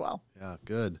Missouri as well. Yeah,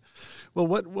 good. Well,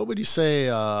 what would you say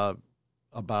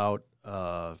about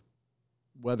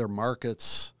whether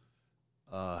markets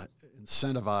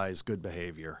incentivize good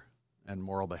behavior and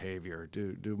moral behavior?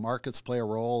 Do markets play a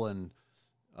role in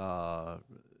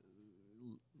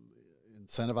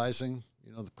incentivizing,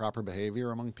 the proper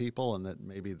behavior among people, and that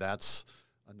maybe that's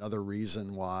another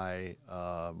reason why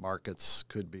markets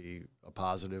could be a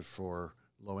positive for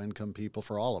low-income people,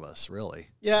 for all of us, really?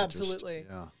 Yeah, absolutely.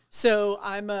 So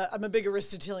I'm a big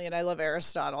Aristotelian. I love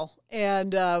Aristotle.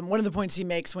 And one of the points he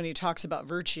makes when he talks about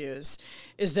virtues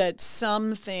is that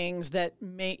some things that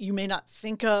you may not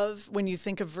think of when you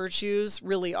think of virtues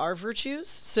really are virtues.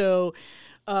 So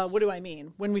what do I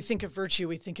mean? When we think of virtue,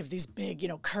 we think of these big,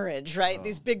 courage, right?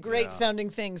 These big, great sounding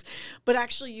things. But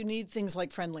actually, you need things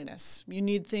like friendliness. You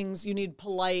need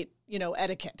polite,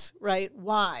 etiquette, right?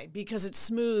 Why? Because it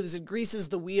smooths, it greases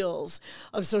the wheels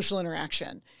of social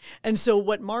interaction. And so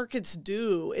what markets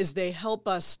do is they help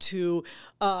us to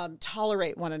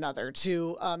tolerate one another,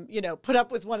 to, put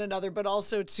up with one another, but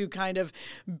also to kind of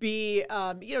be,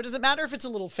 doesn't matter if it's a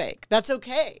little fake. That's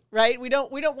okay, right? We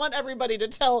don't want everybody to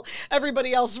tell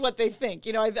everybody else what they think.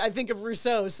 I think of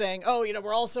Rousseau saying,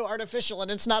 we're all so artificial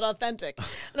and it's not authentic.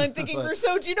 And I'm thinking,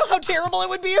 Rousseau, do you know how terrible it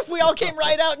would be if we all came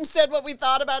right out and said what we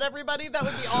thought about everybody? That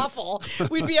would be awful.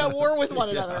 We'd be at war with one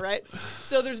another, right?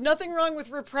 So there's nothing wrong with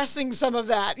repressing some of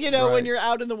that, when you're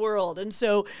out in the world. And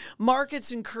so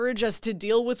markets encourage us to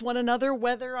deal with one another,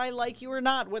 whether I like you or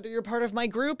not, whether you're part of my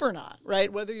group or not,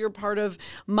 right? Whether you're part of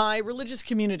my religious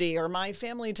community or my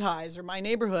family ties or my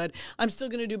neighborhood, I'm still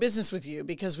going to do business with you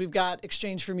because we've got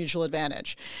exchange for mutual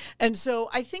advantage. And so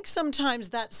I think sometimes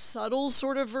that subtle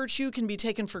sort of virtue can be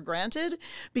taken for granted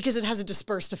because it has a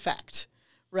dispersed effect.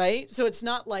 Right? So it's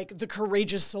not like the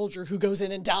courageous soldier who goes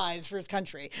in and dies for his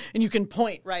country and you can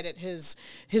point right at his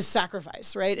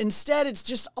sacrifice, right? Instead, it's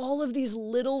just all of these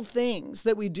little things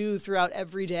that we do throughout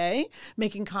every day,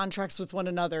 making contracts with one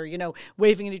another,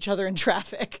 waving at each other in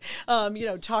traffic,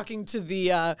 talking to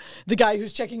the guy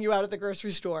who's checking you out at the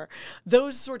grocery store.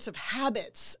 Those sorts of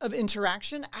habits of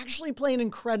interaction actually play an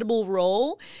incredible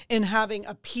role in having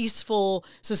a peaceful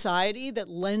society that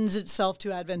lends itself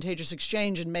to advantageous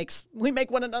exchange and we make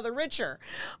one another richer,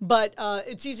 but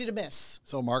it's easy to miss.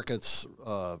 So markets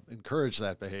encourage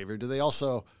that behavior. Do they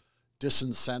also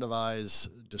disincentivize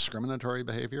discriminatory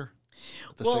behavior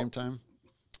at the same time?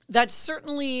 That's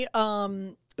certainly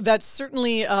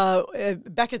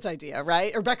Beckett's idea,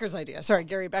 right? Or Becker's idea. Sorry,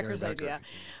 Gary Becker's idea.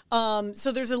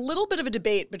 So there's a little bit of a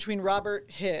debate between Robert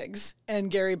Higgs and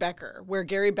Gary Becker, where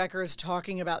Gary Becker is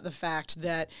talking about the fact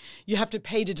that you have to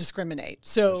pay to discriminate.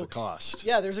 So there's a cost.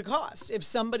 Yeah, there's a cost. If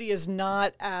somebody is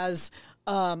not as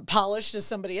polished as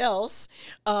somebody else,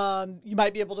 you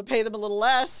might be able to pay them a little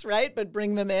less, right? But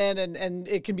bring them in and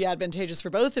it can be advantageous for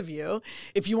both of you.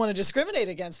 If you want to discriminate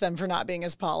against them for not being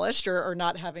as polished or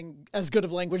not having as good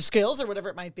of language skills or whatever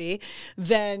it might be,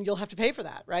 then you'll have to pay for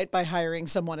that, right? By hiring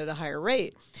someone at a higher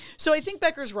rate. So I think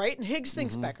Becker's right and Higgs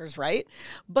thinks Becker's right.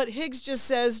 But Higgs just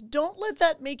says, don't let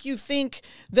that make you think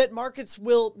that markets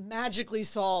will magically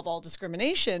solve all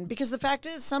discrimination, because the fact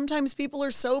is sometimes people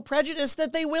are so prejudiced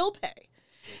that they will pay.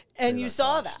 And you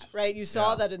saw that, right? You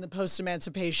saw that in the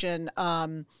post-emancipation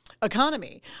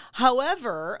economy.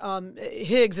 However,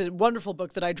 Higgs, a wonderful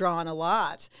book that I draw on a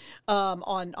lot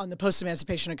on the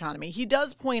post-emancipation economy, he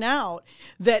does point out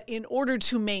that in order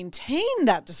to maintain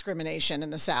that discrimination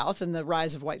in the South and the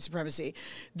rise of white supremacy,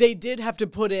 they did have to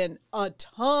put in a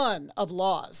ton of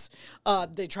laws.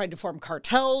 They tried to form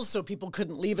cartels so people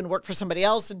couldn't leave and work for somebody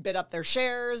else and bid up their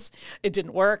shares. It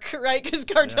didn't work, right? Because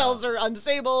cartels are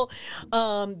unstable.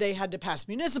 They had to pass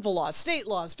municipal laws, state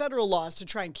laws, federal laws to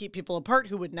try and keep people apart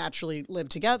who would naturally live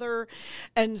together.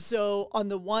 And so on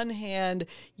the one hand,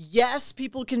 yes,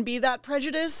 people can be that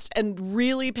prejudiced and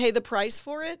really pay the price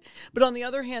for it. But on the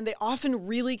other hand, they often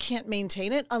really can't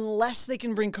maintain it unless they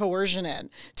can bring coercion in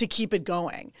to keep it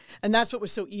going. And that's what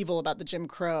was so evil about the Jim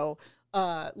Crow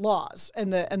laws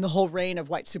and the whole reign of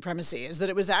white supremacy, is that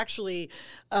it was actually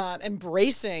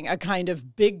embracing a kind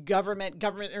of big government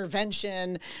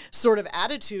intervention sort of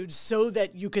attitude so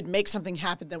that you could make something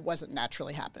happen that wasn't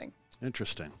naturally happening.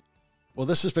 Interesting. Well,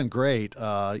 this has been great.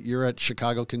 You're at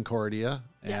Chicago Concordia,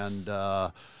 Yes.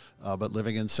 and but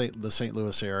living in the St.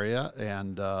 Louis area,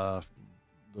 and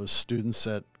those students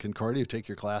at Concordia who take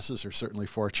your classes are certainly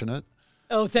fortunate.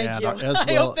 Oh, thank you.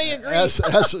 I hope they agree.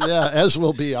 As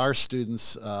will be our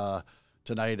students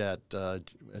tonight at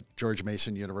George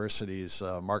Mason University's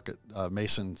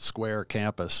Mason Square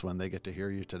campus when they get to hear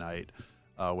you tonight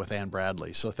with Ann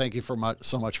Bradley. So thank you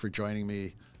so much for joining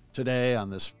me today on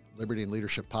this Liberty and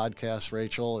Leadership podcast,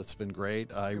 Rachel. It's been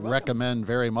great. I recommend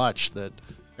very much that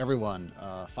everyone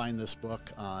find this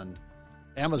book on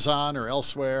Amazon or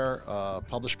elsewhere,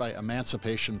 published by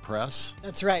Emancipation Press.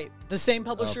 That's right. The same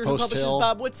publisher who publishes Hill,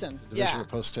 Bob Woodson. Division of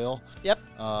Post Hill. Yep.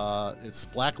 It's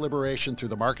Black Liberation Through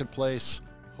the Marketplace,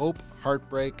 Hope,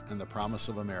 Heartbreak, and the Promise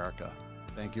of America.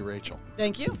 Thank you, Rachel.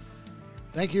 Thank you.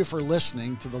 Thank you for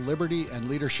listening to the Liberty and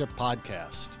Leadership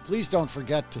Podcast. Please don't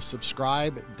forget to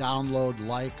subscribe, download,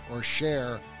 like, or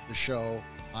share the show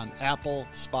on Apple,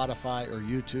 Spotify, or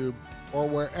YouTube, or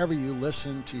wherever you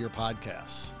listen to your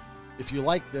podcasts. If you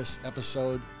like this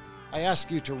episode, I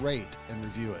ask you to rate and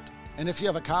review it. And if you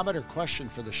have a comment or question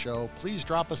for the show, please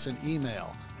drop us an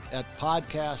email at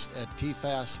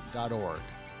podcast@tfas.org.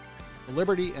 The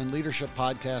Liberty and Leadership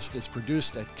Podcast is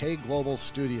produced at K Global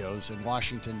Studios in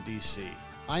Washington, D.C.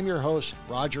 I'm your host,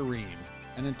 Roger Ream,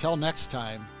 and until next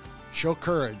time, show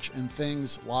courage in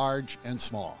things large and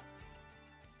small.